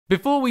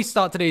Before we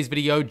start today's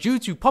video, due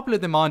to popular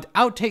demand,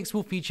 outtakes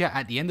will feature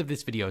at the end of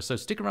this video, so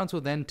stick around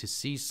till then to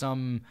see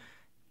some,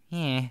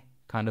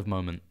 kind of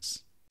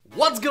moments.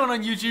 What's going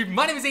on YouTube?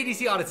 My name is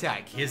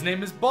ADCArtAttack, his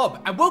name is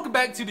Bob, and welcome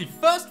back to the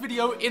first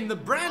video in the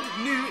brand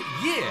new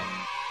year.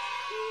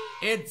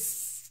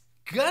 It's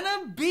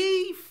gonna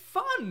be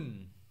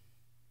fun.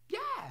 Yeah.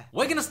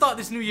 We're gonna start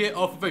this new year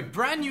off with a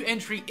brand new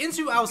entry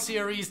into our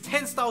series,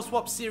 10 style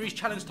swap series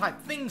challenge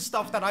type thing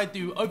stuff that I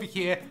do over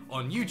here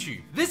on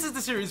YouTube. This is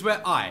the series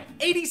where I,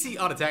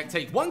 ADCArtAttack,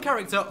 take one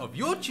character of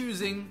your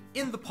choosing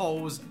in the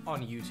polls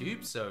on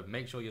YouTube, so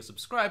make sure you're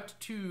subscribed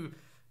to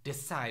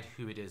decide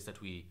who it is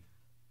that we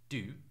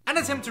do, and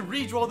attempt to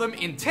redraw them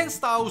in 10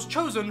 styles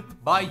chosen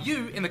by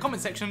you in the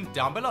comment section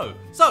down below.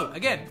 So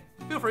again,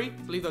 feel free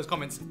to leave those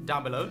comments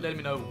down below, letting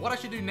me know what I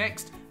should do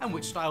next and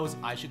which styles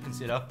I should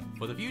consider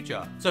for the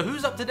future. So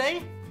who's up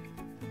today?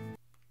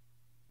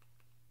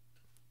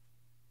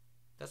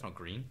 That's not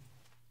green.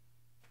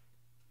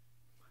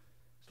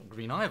 It's not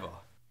green either.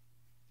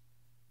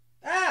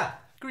 Ah!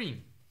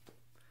 Green.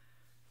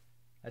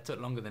 That took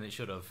longer than it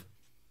should have.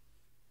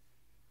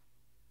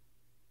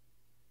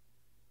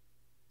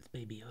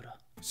 Baby Yoda.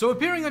 So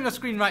appearing on your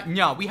screen right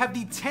now, we have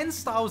the 10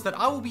 styles that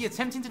I will be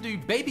attempting to do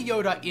Baby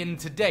Yoda in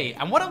today.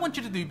 And what I want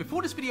you to do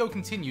before this video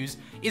continues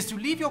is to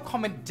leave your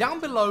comment down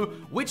below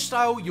which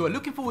style you are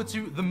looking forward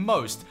to the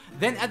most.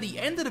 Then at the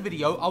end of the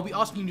video, I'll be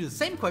asking you the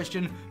same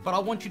question, but I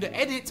want you to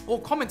edit or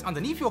comment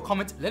underneath your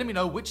comment, letting me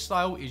know which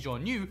style is your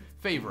new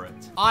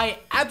favorite. I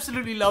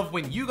absolutely love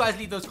when you guys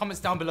leave those comments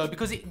down below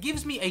because it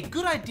gives me a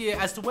good idea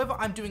as to whether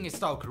I'm doing a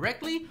style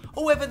correctly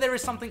or whether there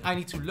is something I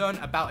need to learn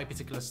about a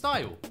particular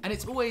style. And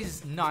it's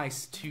always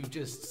nice to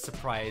just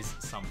surprise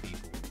some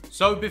people.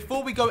 So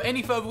before we go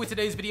any further with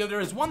today's video, there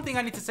is one thing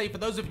I need to say for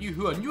those of you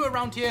who are new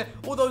around here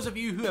or those of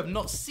you who have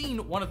not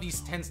seen one of these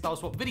 10 style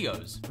swap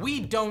videos. We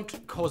don't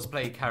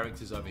cosplay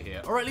characters over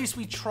here, or at least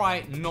we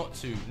try not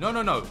to.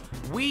 No.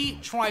 We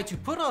try to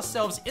put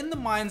ourselves in the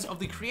minds of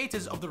the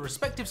creators of the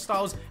respective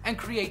styles and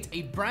create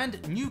a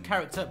brand new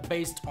character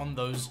based on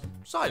those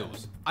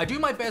styles. I do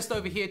my best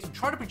over here to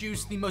try to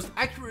produce the most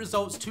accurate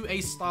results to a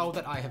style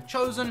that I have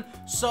chosen,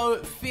 so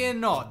fear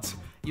not.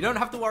 You don't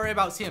have to worry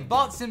about seeing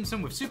Bart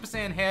Simpson with Super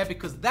Saiyan hair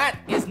because that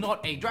is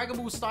not a Dragon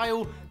Ball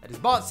style. That is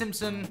Bart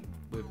Simpson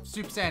with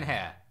Super Saiyan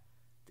hair.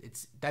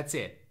 That's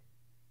it.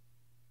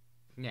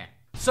 Yeah.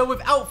 So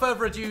without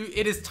further ado,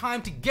 it is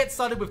time to get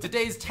started with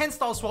today's 10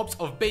 style swaps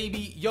of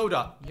Baby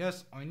Yoda.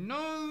 Yes, I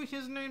know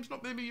his name's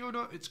not Baby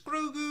Yoda, it's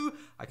Grogu.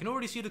 I can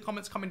already see the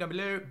comments coming down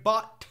below,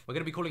 but we're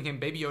gonna be calling him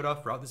Baby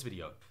Yoda throughout this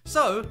video.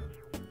 So,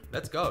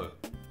 let's go.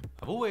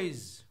 I've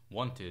always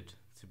wanted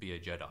to be a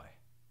Jedi.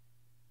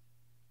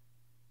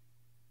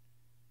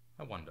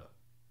 I wonder.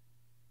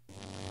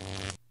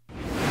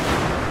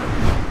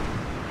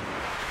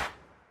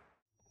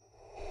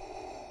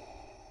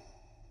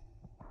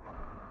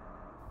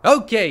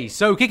 Okay,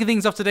 so kicking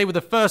things off today with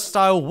the first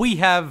style, we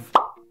have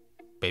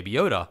Baby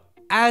Yoda.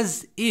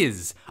 As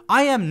is,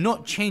 I am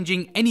not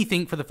changing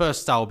anything for the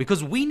first style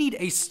because we need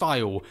a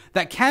style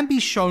that can be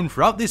shown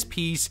throughout this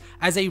piece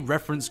as a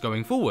reference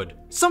going forward.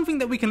 Something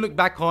that we can look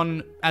back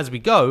on as we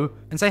go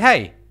and say,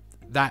 hey,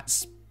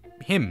 that's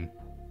him,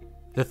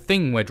 the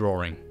thing we're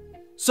drawing.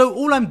 So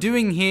all I'm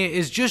doing here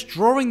is just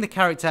drawing the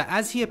character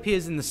as he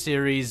appears in the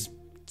series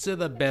to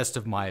the best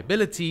of my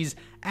abilities,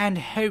 and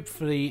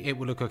hopefully it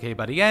will look okay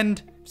by the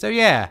end. So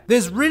yeah,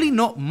 there's really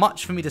not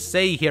much for me to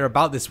say here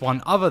about this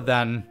one other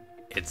than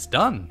it's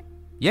done.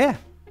 Yeah,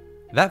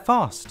 that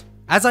fast.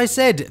 As I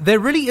said, there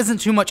really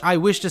isn't too much I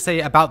wish to say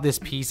about this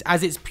piece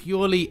as it's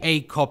purely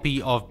a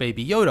copy of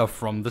Baby Yoda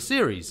from the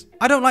series.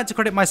 I don't like to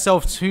credit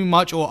myself too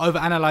much or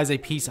overanalyze a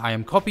piece I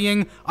am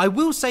copying. I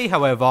will say,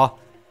 however,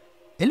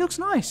 it looks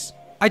nice.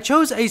 I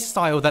chose a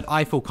style that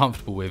I feel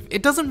comfortable with.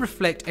 It doesn't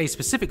reflect a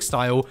specific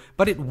style,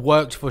 but it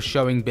worked for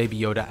showing Baby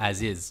Yoda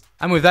as is.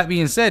 And with that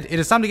being said, it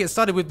is time to get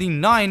started with the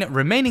 9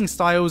 remaining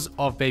styles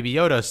of Baby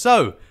Yoda.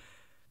 So,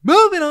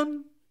 moving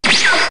on.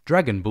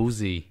 Dragon Ball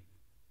Z.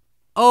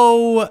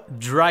 Oh,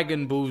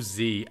 Dragon Ball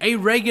Z. A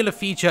regular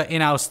feature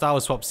in our style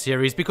swap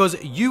series because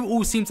you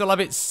all seem to love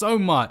it so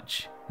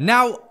much.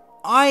 Now,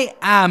 I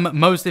am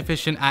most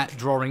efficient at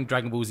drawing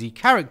Dragon Ball Z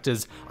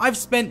characters. I've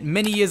spent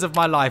many years of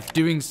my life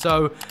doing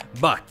so,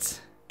 but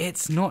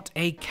it's not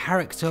a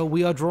character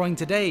we are drawing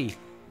today.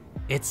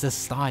 It's a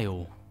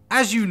style.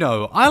 As you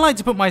know, I like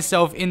to put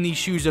myself in the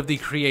shoes of the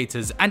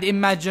creators and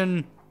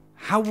imagine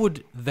how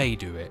would they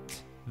do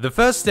it. The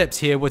first steps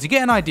here were to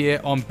get an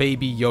idea on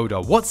Baby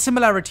Yoda. What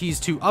similarities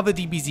to other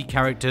DBZ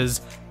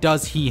characters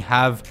does he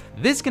have?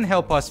 This can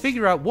help us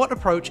figure out what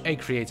approach a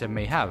creator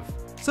may have.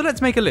 So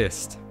let's make a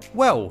list.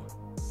 Well,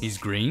 he's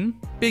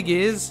green, big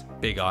ears,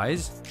 big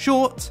eyes,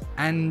 short,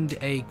 and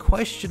a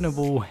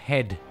questionable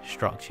head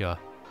structure.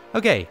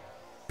 Okay,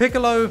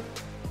 Piccolo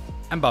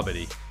and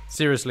Babidi.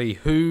 Seriously,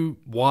 who,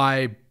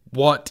 why,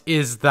 what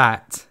is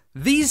that?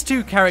 These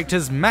two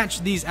characters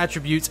match these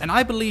attributes, and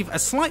I believe a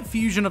slight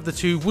fusion of the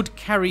two would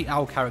carry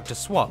our character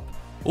swap.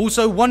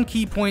 Also, one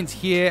key point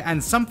here,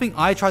 and something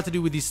I try to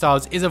do with these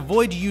styles, is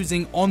avoid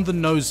using on the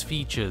nose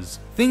features.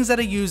 Things that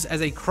are used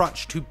as a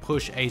crutch to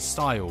push a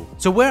style.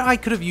 So where I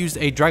could have used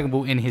a Dragon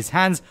Ball in his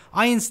hands,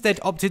 I instead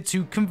opted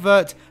to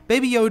convert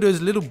Baby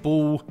Yoda's little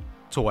ball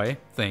toy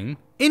thing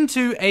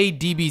into a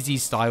DBZ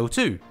style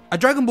too. A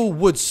Dragon Ball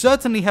would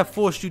certainly have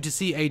forced you to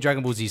see a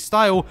Dragon Ball Z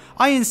style.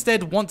 I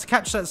instead want to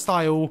catch that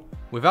style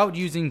without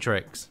using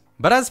tricks.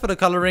 But as for the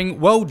coloring,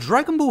 well,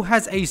 Dragon Ball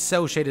has a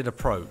cel-shaded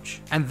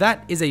approach, and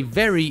that is a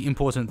very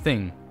important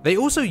thing. They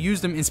also use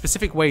them in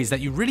specific ways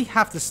that you really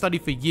have to study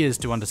for years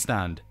to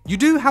understand. You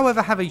do,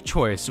 however, have a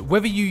choice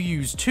whether you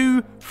use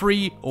 2,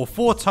 3, or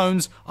 4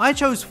 tones. I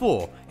chose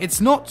 4.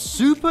 It's not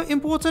super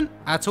important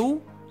at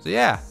all. So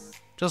yeah,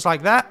 just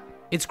like that,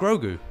 it's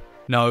Grogu.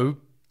 No,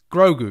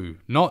 Grogu,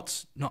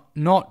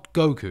 not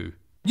Goku.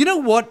 You know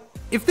what?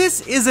 If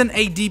this isn't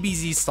a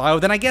DBZ style,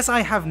 then I guess I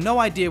have no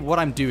idea what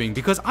I'm doing,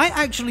 because I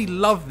actually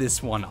love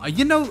this one.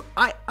 You know,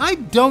 I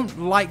don't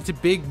like to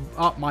big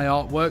up my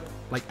artwork,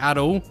 like, at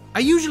all. I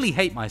usually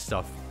hate my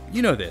stuff.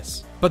 You know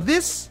this. But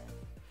this,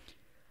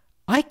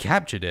 I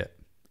captured it.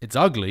 It's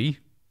ugly,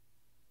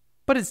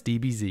 but it's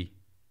DBZ.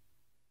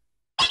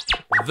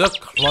 The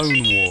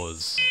Clone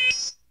Wars.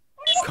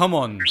 Come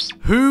on,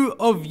 who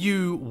of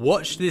you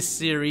watched this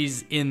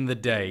series in the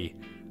day?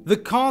 The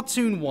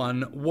cartoon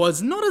one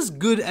was not as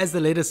good as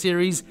the later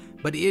series,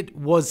 but it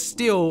was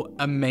still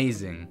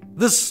amazing.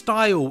 The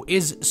style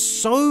is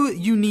so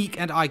unique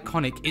and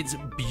iconic, it's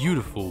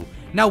beautiful.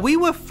 Now, we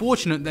were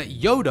fortunate that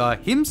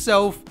Yoda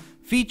himself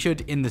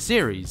featured in the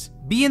series.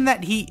 Being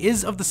that he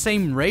is of the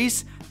same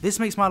race, this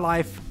makes my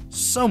life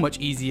so much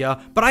easier,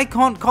 but I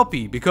can't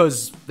copy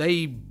because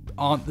they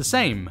aren't the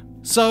same.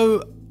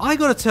 So I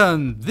gotta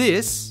turn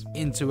this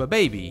into a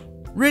baby.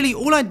 Really,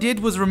 all I did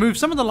was remove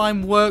some of the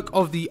line work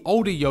of the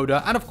older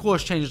Yoda and of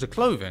course change the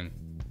clothing.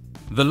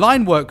 The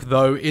line work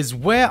though is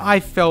where I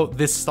felt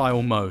this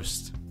style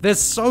most. There's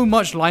so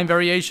much line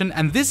variation,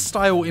 and this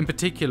style in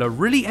particular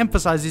really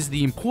emphasizes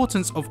the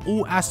importance of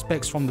all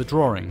aspects from the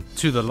drawing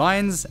to the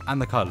lines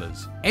and the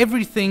colors.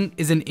 Everything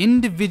is an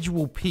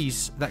individual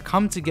piece that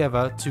come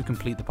together to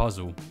complete the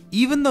puzzle.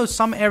 Even though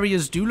some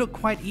areas do look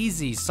quite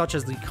easy, such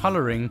as the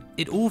coloring,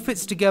 it all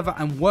fits together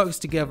and works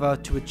together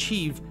to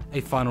achieve a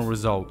final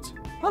result.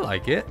 I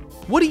like it.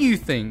 What do you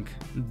think?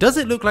 Does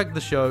it look like the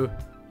show?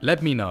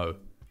 Let me know.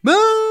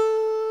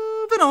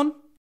 Moving on.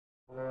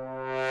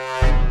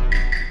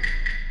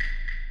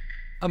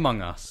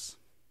 Among Us.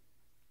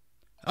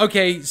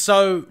 Okay,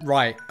 so,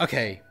 right,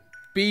 okay.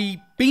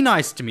 Be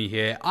nice to me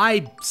here.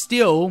 I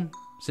still,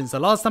 since the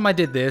last time I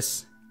did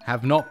this,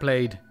 have not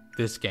played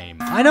this game.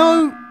 I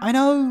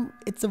know,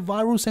 it's a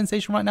viral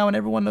sensation right now and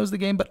everyone knows the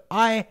game, but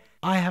I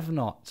have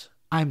not.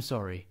 I'm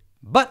sorry.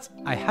 But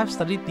I have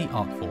studied the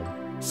art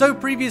form. So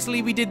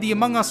previously we did the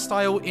Among Us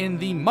style in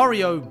the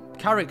Mario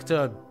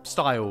character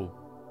style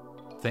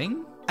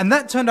thing. And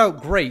that turned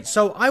out great,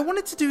 so I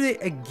wanted to do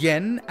it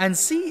again and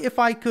see if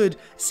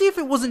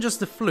it wasn't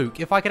just a fluke,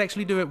 if I could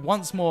actually do it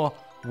once more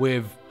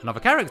with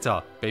another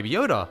character, Baby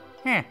Yoda.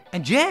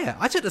 And yeah,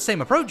 I took the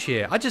same approach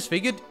here. I just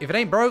figured, if it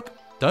ain't broke,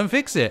 don't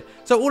fix it.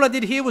 So all I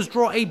did here was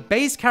draw a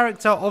base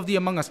character of the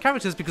Among Us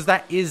characters, because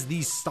that is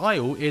the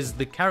style, is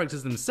the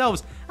characters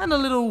themselves, and a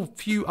little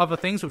few other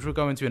things, which we'll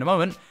go into in a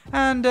moment.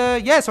 And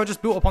yeah, so I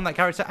just built upon that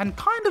character and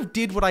kind of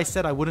did what I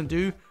said I wouldn't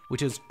do,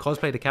 which is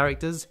cosplay the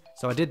characters.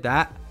 So I did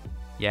that.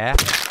 Yeah,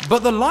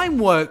 but the line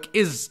work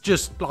is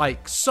just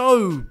like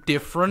so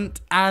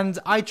different, and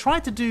I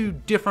tried to do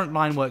different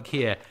line work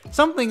here.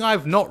 Something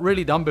I've not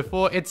really done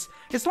before. It's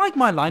like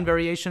my line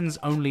variations,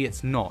 only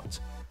it's not.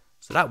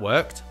 So that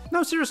worked.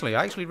 No, seriously,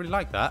 I actually really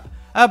like that.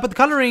 But the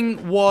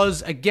coloring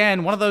was,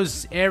 again, one of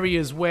those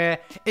areas where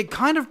it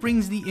kind of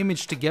brings the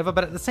image together,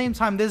 but at the same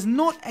time, there's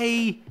not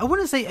I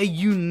wouldn't say a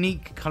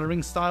unique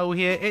coloring style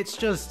here. It's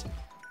just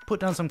put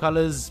down some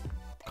colors,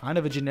 kind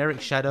of a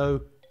generic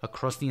shadow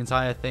across the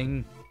entire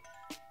thing.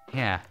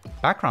 Yeah,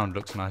 background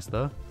looks nice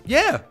though.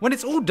 Yeah, when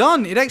it's all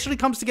done, it actually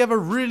comes together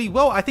really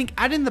well. I think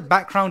adding the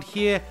background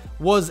here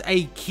was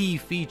a key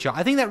feature.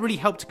 I think that really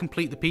helped to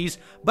complete the piece.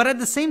 But at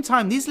the same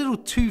time, these little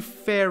tooth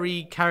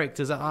fairy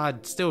characters are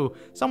still,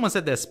 someone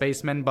said they're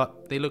spacemen,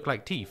 but they look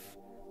like teeth.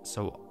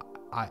 So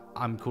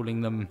I'm calling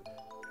them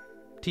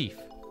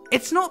teeth.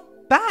 It's not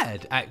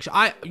bad,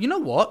 actually. You know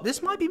what?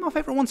 This might be my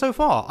favorite one so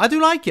far. I do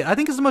like it. I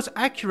think it's the most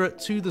accurate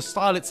to the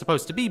style it's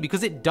supposed to be,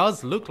 because it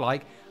does look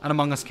like an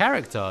Among Us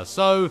character.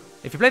 So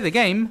if you play the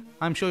game,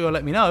 I'm sure you'll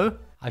let me know.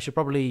 I should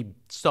probably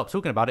stop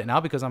talking about it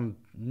now, because I'm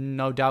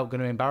no doubt going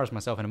to embarrass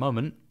myself in a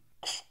moment.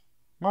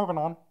 Moving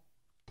on.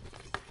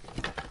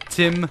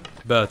 Tim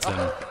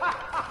Burton.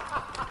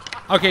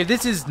 Okay,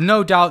 this is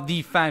no doubt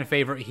the fan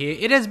favorite here.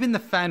 It has been the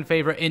fan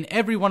favorite in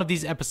every one of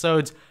these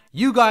episodes.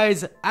 You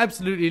guys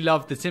absolutely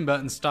love the Tim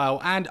Burton style,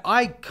 and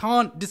I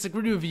can't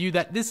disagree with you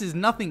that this is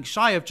nothing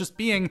shy of just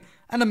being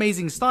an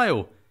amazing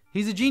style.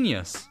 He's a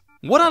genius.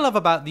 What I love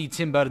about the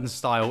Tim Burton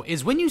style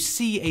is when you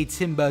see a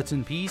Tim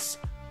Burton piece,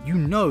 you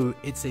know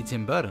it's a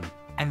Tim Burton.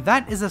 And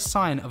that is a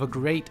sign of a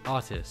great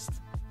artist.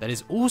 that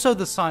is also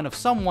the sign of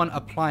someone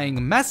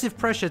applying massive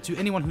pressure to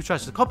anyone who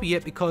tries to copy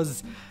it,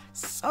 because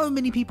so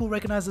many people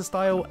recognize the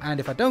style, and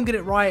if I don't get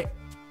it right,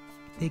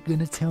 they're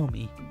gonna tell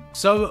me.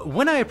 So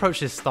when I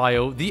approach this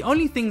style, the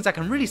only things I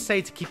can really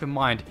say to keep in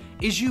mind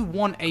is you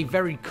want a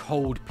very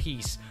cold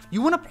piece.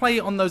 You want to play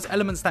on those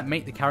elements that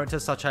make the character,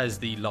 such as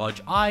the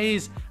large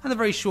eyes and the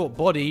very short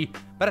body,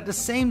 but at the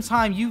same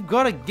time, you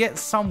gotta get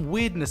some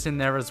weirdness in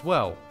there as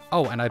well.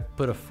 Oh, and I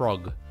put a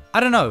frog. I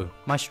don't know,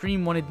 my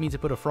stream wanted me to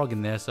put a frog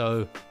in there,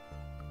 so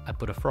I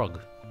put a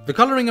frog. The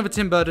coloring of a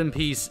Tim Burton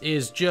piece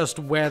is just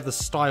where the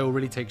style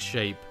really takes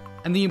shape,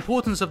 and the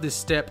importance of this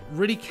step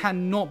really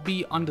cannot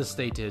be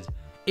understated.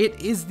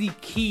 It is the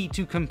key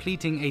to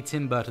completing a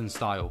Tim Burton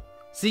style.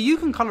 See, you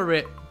can color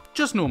it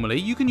just normally,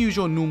 you can use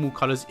your normal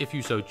colors if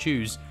you so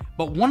choose,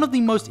 but one of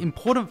the most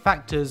important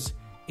factors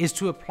is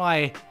to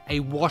apply a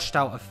washed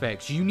out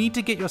effect. You need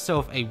to get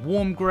yourself a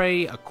warm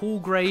gray, a cool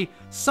gray,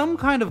 some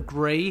kind of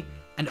gray,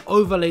 and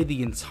overlay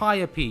the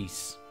entire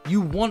piece.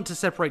 You want to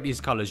separate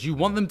these colors. You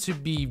want them to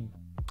be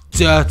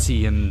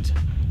dirty and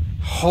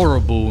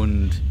horrible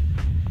and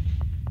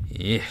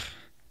yeah.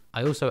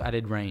 I also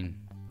added rain.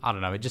 I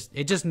don't know, it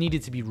just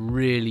needed to be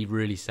really,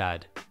 really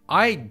sad.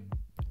 I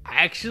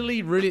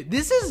actually really,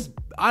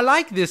 I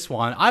like this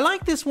one. I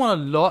like this one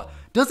a lot.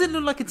 Does it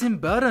look like a Tim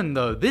Burton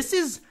though? This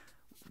is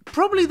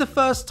probably the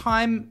first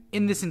time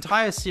in this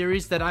entire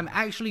series that I'm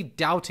actually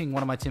doubting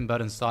one of my Tim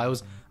Burton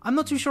styles. I'm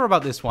not too sure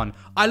about this one.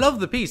 I love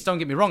the piece, don't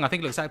get me wrong. I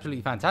think it looks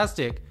absolutely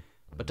fantastic.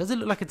 But does it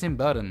look like a Tim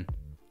Burton?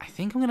 I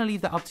think I'm gonna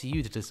leave that up to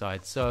you to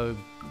decide, so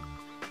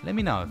let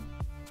me know.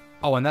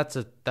 Oh, and that's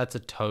a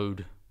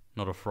toad,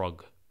 not a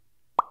frog.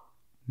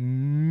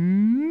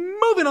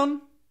 Moving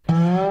on.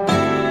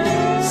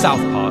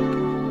 South Park.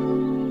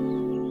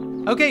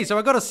 Okay, so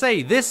I gotta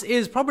say, this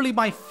is probably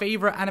my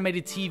favorite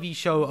animated TV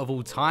show of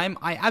all time.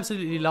 I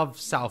absolutely love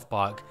South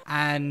Park,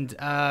 and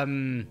yeah,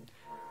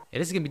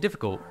 this is gonna be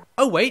difficult.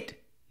 Oh wait,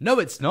 no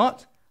it's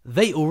not.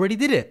 They already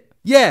did it.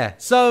 Yeah,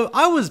 so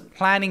I was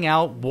planning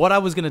out what I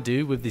was gonna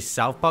do with this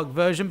South Park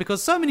version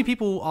because so many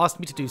people asked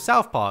me to do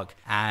South Park,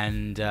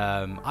 and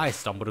I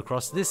stumbled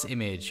across this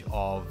image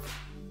of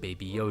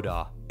Baby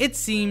Yoda. It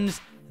seems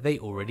they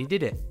already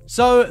did it.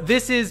 So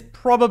this is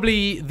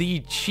probably the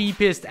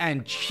cheapest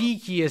and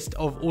cheekiest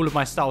of all of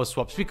my style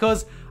swaps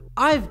because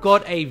I've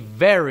got a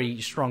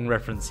very strong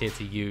reference here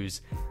to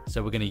use.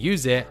 So we're gonna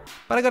use it,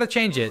 but I gotta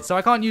change it. So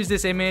I can't use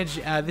this image.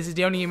 This is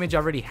the only image I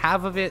already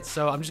have of it.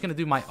 So I'm just gonna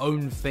do my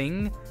own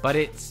thing, but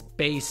it's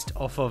based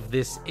off of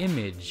this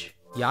image.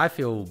 Yeah, I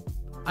feel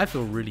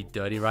really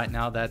dirty right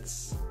now.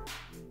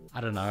 I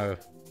don't know.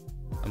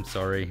 I'm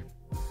sorry.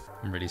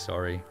 I'm really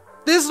sorry.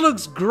 This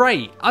looks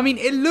great. I mean,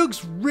 it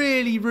looks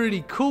really,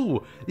 really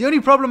cool. The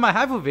only problem I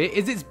have with it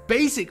is it's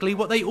basically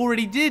what they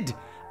already did.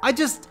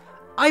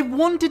 I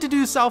wanted to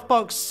do South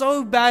Park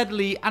so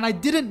badly, and I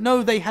didn't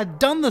know they had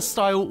done the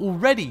style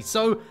already.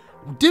 So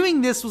doing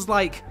this was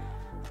like,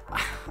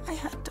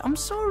 I'm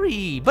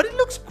sorry, but it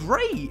looks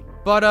great.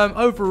 But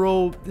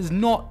overall, there's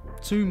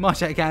not too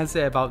much I can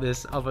say about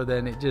this other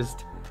than it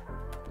just,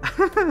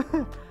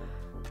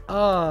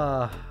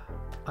 I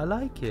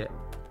like it.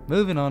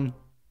 Moving on.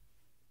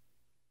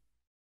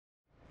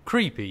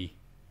 Creepy.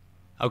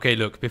 Okay,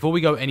 look, before we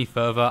go any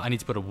further, I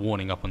need to put a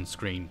warning up on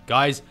screen.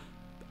 Guys,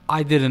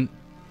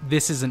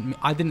 this isn't me.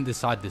 I didn't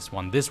decide this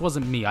one. This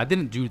wasn't me. I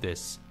didn't do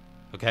this.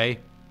 Okay?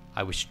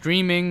 I was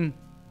streaming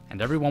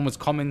and everyone was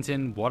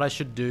commenting what I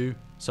should do,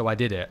 so I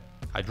did it.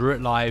 I drew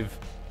it live,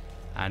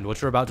 and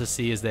what you're about to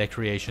see is their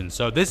creation.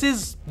 So this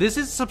is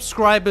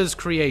subscribers'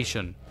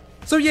 creation.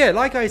 So yeah,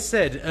 like I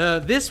said,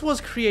 this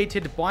was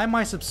created by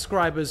my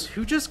subscribers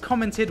who just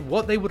commented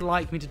what they would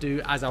like me to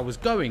do as I was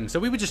going. So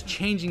we were just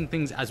changing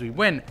things as we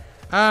went.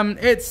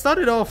 It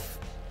started off,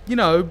 you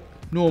know,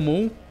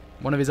 normal.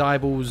 One of his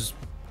eyeballs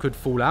could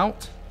fall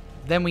out.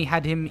 Then we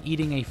had him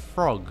eating a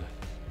frog.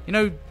 You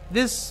know,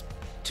 this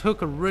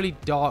took a really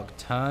dark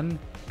turn.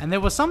 And there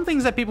were some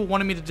things that people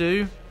wanted me to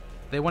do.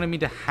 They wanted me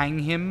to hang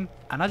him,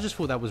 and I just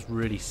thought that was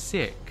really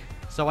sick.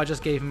 So I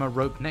just gave him a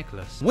rope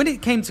necklace. When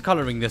it came to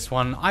coloring this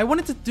one, I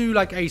wanted to do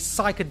like a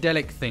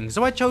psychedelic thing.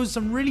 So I chose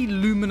some really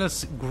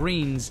luminous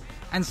greens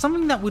and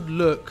something that would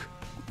look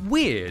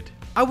weird.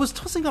 I was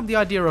tossing up the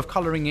idea of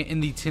coloring it in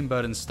the Tim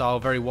Burton style,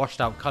 very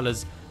washed out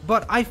colors.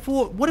 But I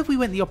thought, what if we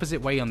went the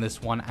opposite way on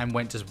this one and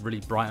went just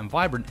really bright and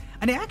vibrant?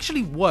 And it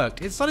actually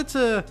worked. It started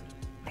to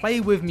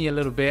play with me a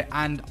little bit,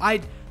 and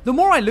the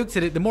more I looked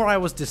at it, the more I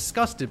was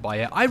disgusted by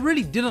it. I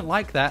really didn't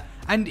like that,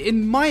 and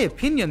in my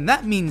opinion,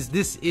 that means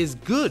this is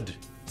good.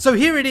 So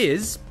here it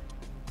is,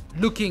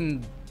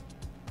 looking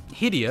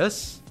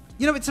hideous.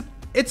 You know,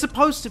 it's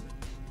supposed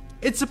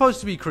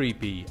to be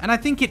creepy, and I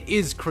think it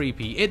is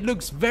creepy. It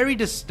looks very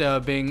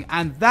disturbing,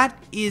 and that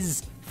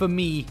is, for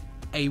me,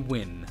 a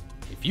win.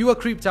 If you are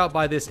creeped out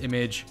by this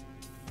image,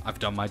 I've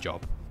done my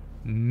job.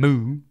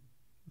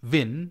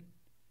 Moving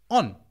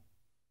on.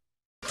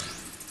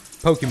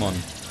 Pokemon.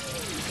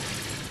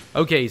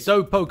 Okay,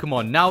 so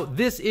Pokemon. Now,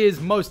 this is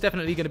most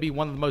definitely going to be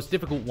one of the most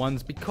difficult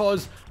ones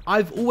because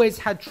I've always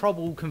had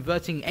trouble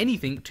converting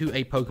anything to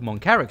a Pokemon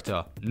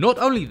character. Not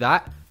only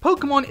that,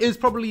 Pokemon is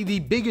probably the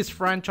biggest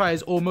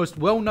franchise or most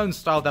well-known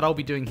style that I'll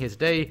be doing here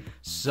today,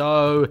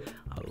 so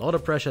a lot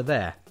of pressure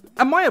there.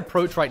 And my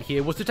approach right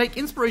here was to take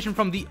inspiration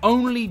from the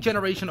only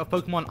generation of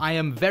Pokemon I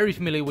am very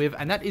familiar with,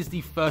 and that is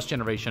the first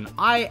generation.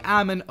 I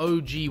am an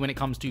OG when it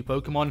comes to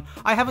Pokemon.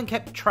 I haven't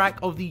kept track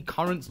of the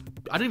current...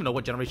 I don't even know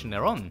what generation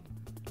they're on.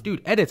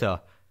 Dude,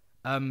 editor.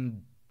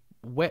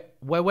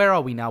 Where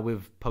are we now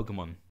with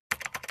Pokemon?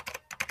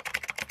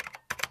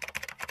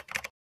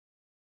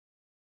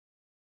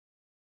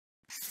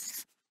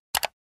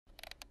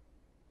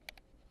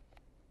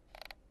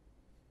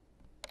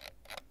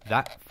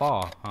 That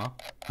far,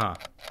 huh?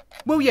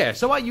 Well, yeah,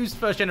 so I used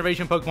first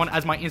generation Pokemon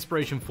as my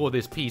inspiration for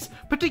this piece,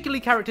 particularly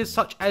characters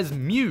such as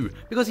Mew,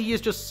 because he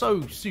is just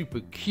so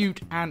super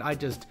cute, and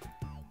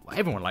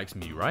everyone likes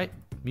Mew, right?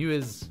 Mew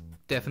is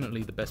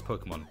definitely the best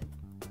Pokemon,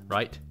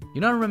 right?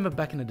 You know, I remember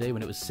back in the day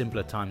when it was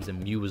simpler times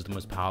and Mew was the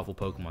most powerful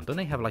Pokemon. Don't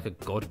they have like a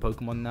god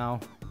Pokemon now?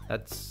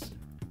 That's...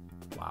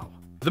 wow.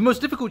 The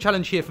most difficult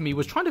challenge here for me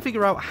was trying to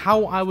figure out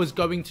how I was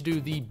going to do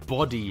the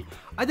body.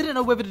 I didn't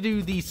know whether to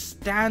do the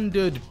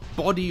standard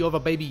body of a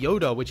Baby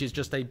Yoda, which is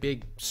just a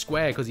big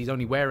square because he's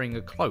only wearing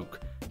a cloak.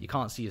 You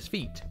can't see his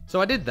feet.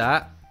 So I did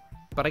that,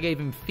 but I gave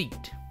him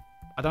feet.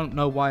 I don't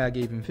know why I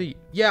gave him feet.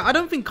 Yeah, I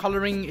don't think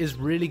coloring is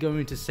really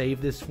going to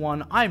save this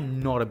one. I'm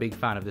not a big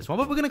fan of this one,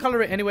 but we're going to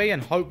color it anyway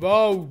and hope...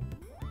 oh,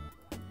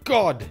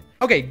 God.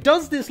 Okay,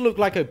 does this look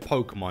like a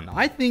Pokemon?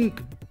 I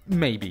think...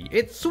 maybe.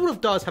 It sort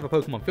of does have a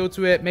Pokemon feel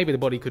to it. Maybe the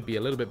body could be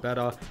a little bit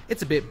better.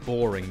 It's a bit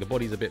boring. The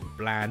body's a bit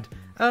bland.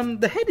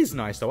 The head is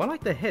nice though. I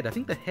like the head. I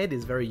think the head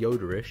is very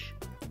Yoda-ish.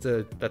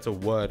 That's a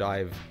word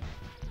I've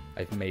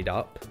made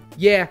up.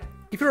 Yeah,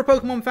 if you're a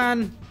Pokemon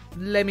fan,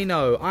 let me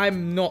know.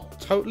 I'm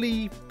not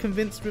totally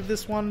convinced with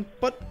this one,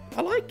 but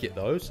I like it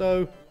though,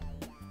 so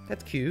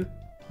that's cute.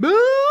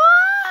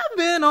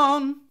 Moving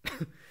on.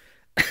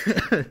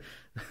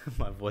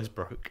 My voice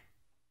broke.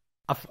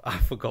 I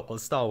forgot what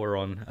style we're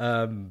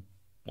on.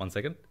 1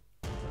 second.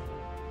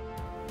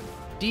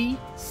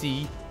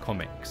 DC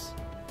Comics.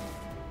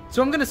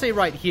 So I'm going to say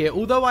right here,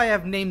 although I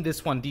have named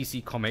this one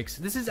DC Comics,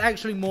 this is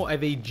actually more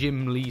of a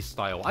Jim Lee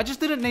style. I just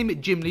didn't name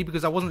it Jim Lee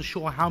because I wasn't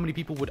sure how many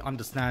people would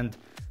understand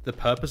the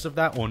purpose of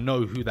that or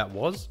know who that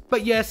was.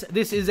 But yes,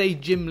 this is a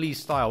Jim Lee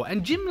style.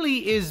 And Jim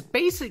Lee is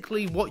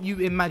basically what you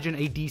imagine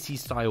a DC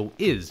style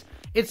is.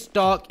 It's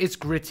dark, it's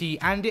gritty,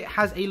 and it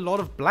has a lot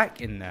of black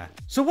in there.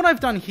 So what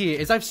I've done here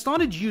is I've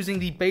started using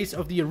the base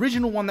of the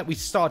original one that we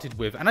started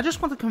with, and I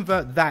just want to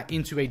convert that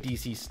into a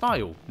DC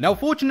style. Now,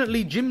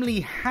 fortunately, Jim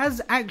Lee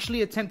has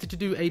actually attempted to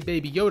do a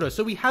Baby Yoda,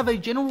 so we have a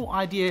general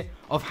idea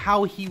of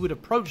how he would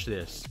approach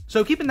this.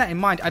 So keeping that in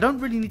mind, I don't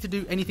really need to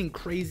do anything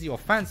crazy or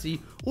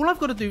fancy. All I've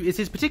got to do is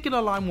his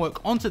particular line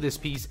work onto this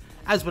piece,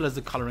 as well as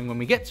the coloring when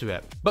we get to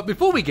it. But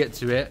before we get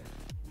to it,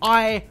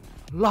 I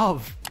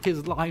love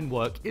his line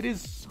work. It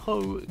is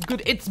so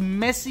good. It's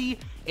messy.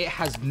 It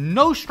has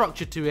no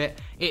structure to it.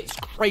 It's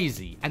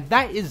crazy. And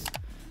it's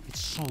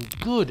so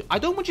good. I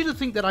don't want you to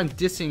think that I'm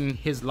dissing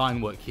his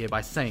line work here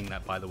by saying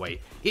that, by the way.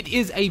 It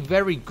is a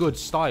very good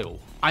style.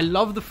 I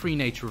love the free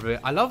nature of it.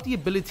 I love the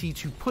ability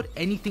to put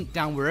anything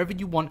down wherever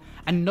you want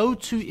and no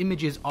two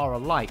images are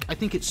alike. I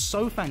think it's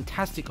so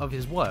fantastic of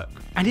his work.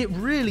 And it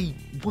really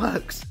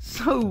works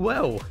so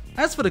well.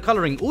 As for the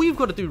coloring, all you've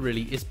got to do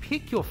really is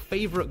pick your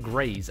favorite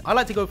grays. I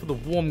like to go for the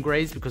warm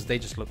grays because they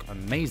just look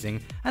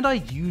amazing and I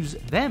use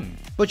them.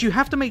 But you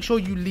have to make sure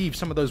you leave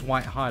some of those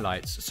white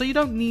highlights. So you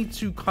don't need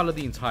to color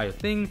the entire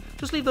thing.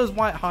 Just leave those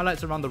white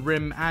highlights around the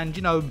rim and,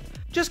 you know,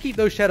 just keep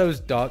those shadows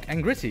dark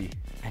and gritty.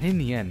 And in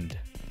the end,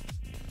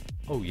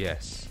 oh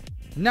yes.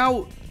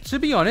 Now, to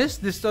be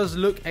honest, this does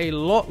look a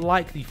lot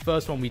like the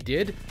first one we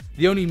did.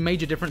 The only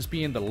major difference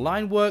being the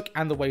line work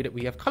and the way that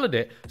we have colored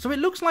it. So it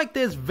looks like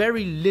there's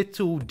very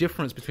little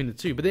difference between the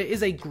two, but there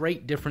is a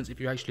great difference if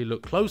you actually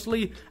look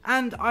closely,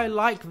 and I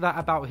like that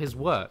about his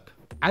work.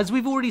 As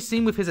we've already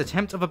seen with his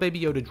attempt of a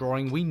Baby Yoda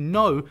drawing, we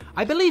know,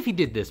 I believe he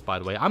did this, by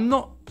the way. I'm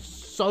not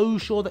so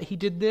sure that he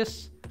did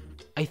this.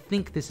 I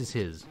think this is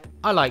his.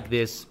 I like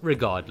this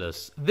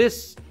regardless.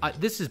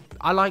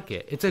 I like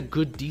it. It's a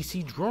good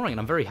DC drawing and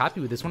I'm very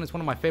happy with this one. It's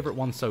one of my favorite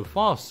ones so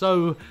far.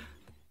 So,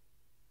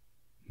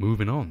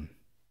 moving on.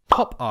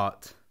 Pop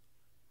art.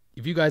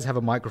 If you guys have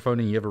a microphone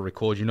and you ever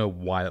record, you know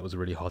why that was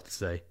really hard to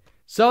say.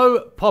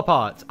 So, pop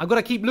art. I've got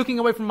to keep looking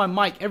away from my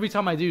mic every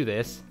time I do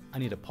this. I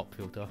need a pop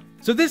filter.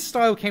 So this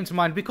style came to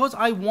mind because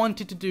I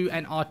wanted to do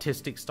an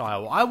artistic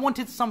style. I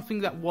wanted something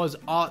that was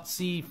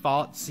artsy,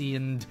 fartsy,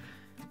 and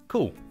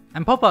cool.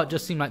 And pop art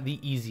just seemed like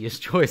the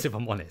easiest choice, if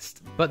I'm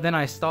honest. But then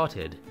I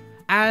started.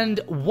 And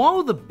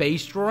while the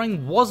base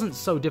drawing wasn't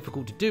so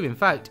difficult to do, in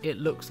fact, it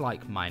looks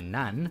like my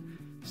nan.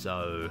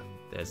 So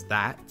there's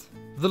that.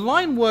 The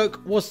line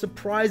work was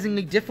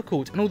surprisingly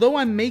difficult. And although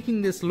I'm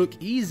making this look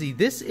easy,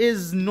 this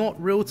is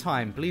not real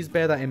time. Please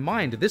bear that in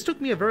mind. This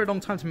took me a very long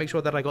time to make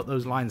sure that I got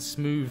those lines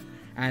smooth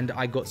and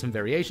I got some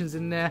variations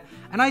in there,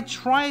 and I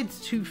tried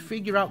to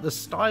figure out the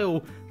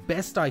style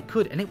best I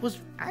could, and it was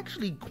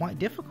actually quite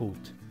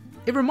difficult.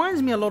 It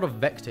reminds me a lot of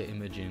vector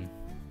imaging,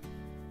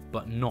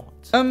 but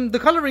not. The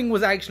coloring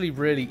was actually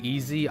really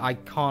easy. I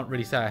can't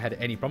really say I had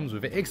any problems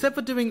with it, except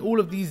for doing all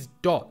of these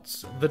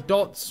dots. The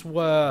dots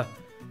were,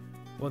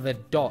 well, they're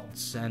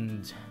dots,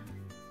 and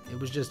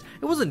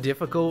it wasn't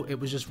difficult. It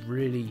was just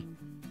really,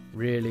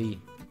 really,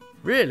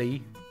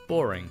 really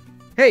boring.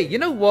 Hey, you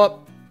know what?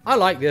 I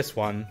like this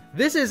one.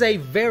 This is a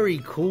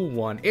very cool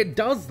one. It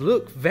does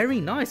look very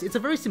nice. It's a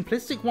very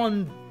simplistic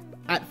one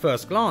at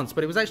first glance,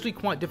 but it was actually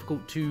quite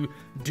difficult to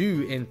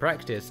do in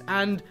practice,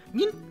 and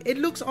you know, it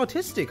looks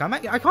artistic.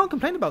 I can't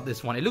complain about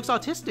this one. It looks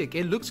artistic.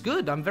 It looks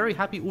good. I'm very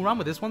happy all around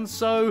with this one,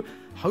 so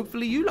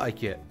hopefully you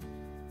like it.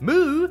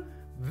 Moo,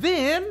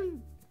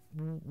 then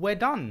we're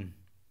done.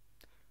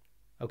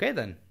 Okay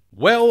then.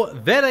 Well,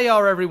 there they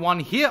are, everyone.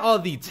 Here are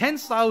the 10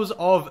 styles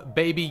of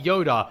Baby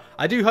Yoda.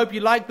 I do hope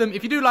you like them.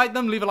 If you do like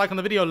them, leave a like on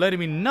the video letting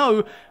me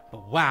know.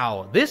 But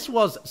wow, this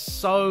was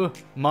so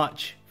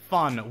much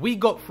fun. We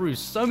got through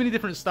so many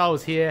different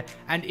styles here,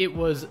 and it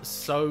was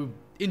so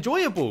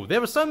enjoyable. There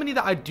were so many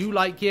that I do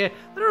like here.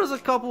 There was a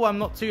couple I'm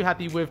not too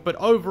happy with, but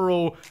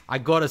overall, I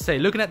gotta say,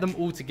 looking at them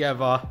all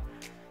together,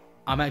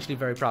 I'm actually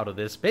very proud of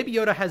this. Baby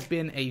Yoda has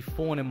been a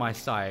thorn in my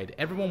side.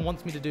 Everyone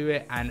wants me to do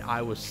it, and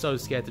I was so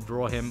scared to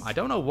draw him. I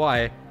don't know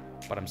why,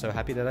 but I'm so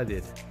happy that I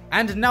did.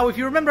 And now, if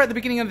you remember at the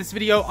beginning of this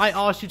video, I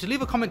asked you to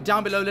leave a comment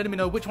down below letting me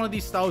know which one of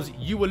these styles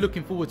you were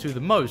looking forward to the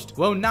most.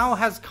 Well, now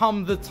has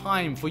come the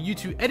time for you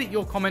to edit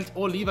your comment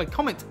or leave a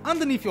comment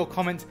underneath your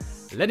comment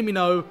letting me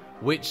know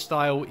which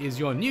style is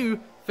your new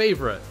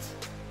favorite.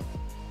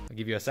 I'll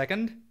give you a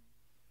second.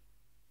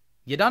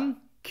 You done?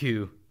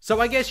 Cue. So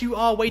I guess you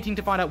are waiting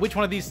to find out which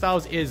one of these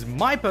styles is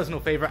my personal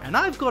favorite, and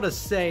I've got to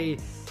say,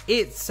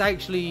 it's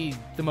actually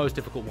the most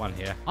difficult one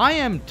here. I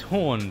am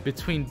torn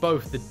between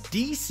both the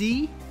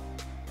DC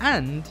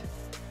and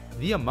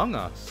the Among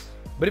Us.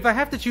 But if I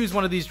have to choose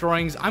one of these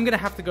drawings, I'm going to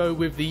have to go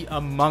with the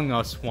Among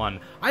Us one.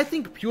 I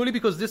think purely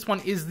because this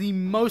one is the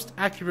most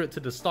accurate to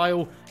the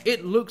style.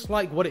 It looks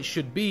like what it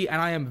should be,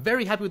 and I am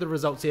very happy with the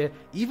results here.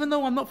 Even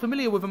though I'm not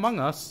familiar with Among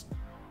Us,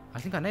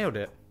 I think I nailed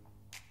it.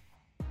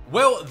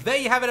 Well, there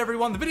you have it,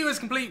 everyone. The video is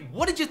complete.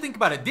 What did you think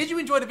about it? Did you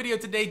enjoy the video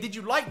today? Did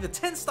you like the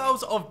 10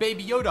 styles of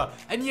Baby Yoda?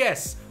 And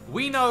yes,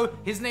 we know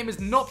his name is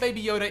not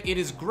Baby Yoda, it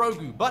is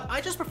Grogu, but I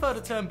just prefer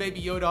the term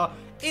Baby Yoda.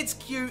 It's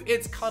cute,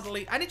 it's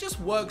cuddly, and it just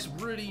works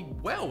really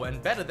well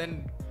and better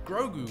than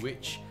Grogu,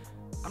 which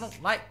I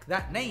don't like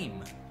that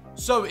name.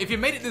 So if you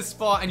made it this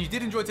far and you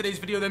did enjoy today's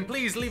video, then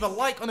please leave a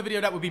like on the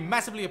video. That would be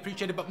massively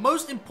appreciated. But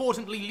most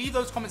importantly, leave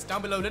those comments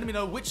down below letting me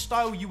know which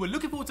style you were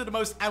looking forward to the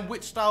most and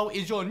which style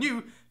is your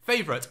new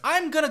favorite.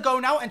 I'm gonna go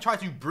now and try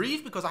to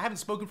breathe because I haven't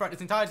spoken throughout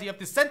this entirety of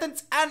this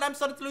sentence and I'm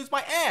starting to lose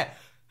my air.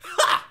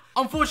 Ha!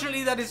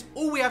 Unfortunately, that is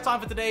all we have time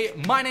for today.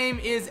 My name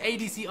is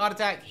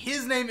ADCArtAttack,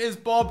 his name is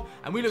Bob,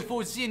 and we look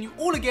forward to seeing you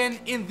all again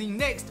in the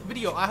next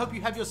video. I hope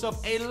you have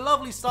yourself a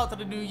lovely start to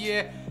the new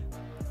year.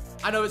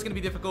 I know it's gonna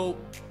be difficult,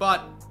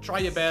 but try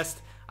your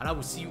best, and I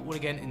will see you all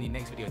again in the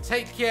next video.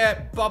 Take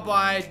care,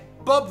 bye-bye.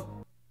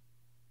 Bob,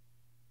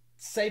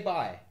 say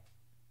bye.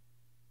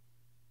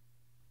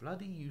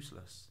 Bloody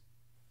useless.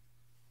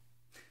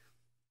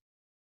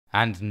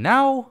 And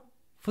now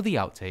for the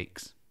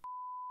outtakes.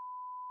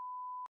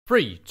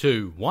 3,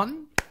 2,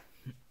 1.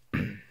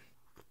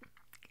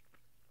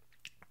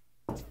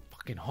 It's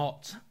fucking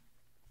hot.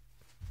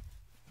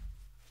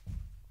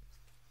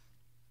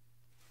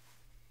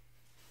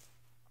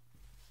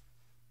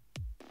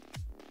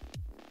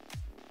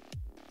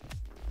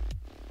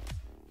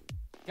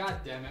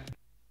 God damn it.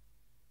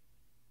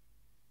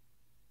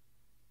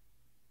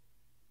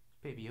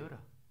 Baby Yoda.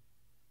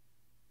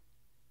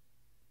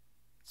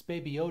 It's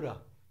Baby Yoda.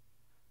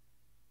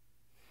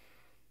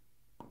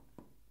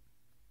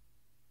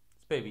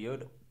 It's Baby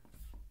Yoda.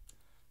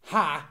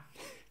 Ha!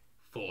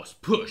 Force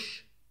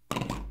push.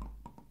 You're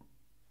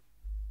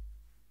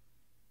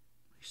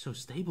so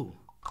stable.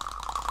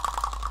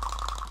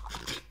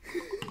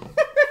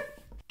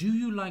 Do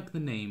you like the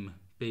name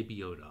Baby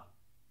Yoda?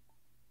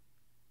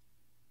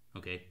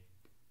 Okay.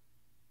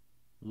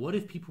 What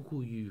if people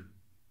call you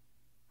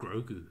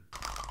Grogu?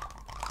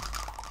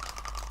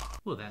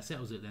 Well, that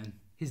settles it then.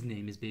 His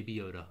name is Baby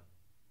Yoda.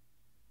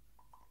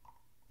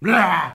 Blah!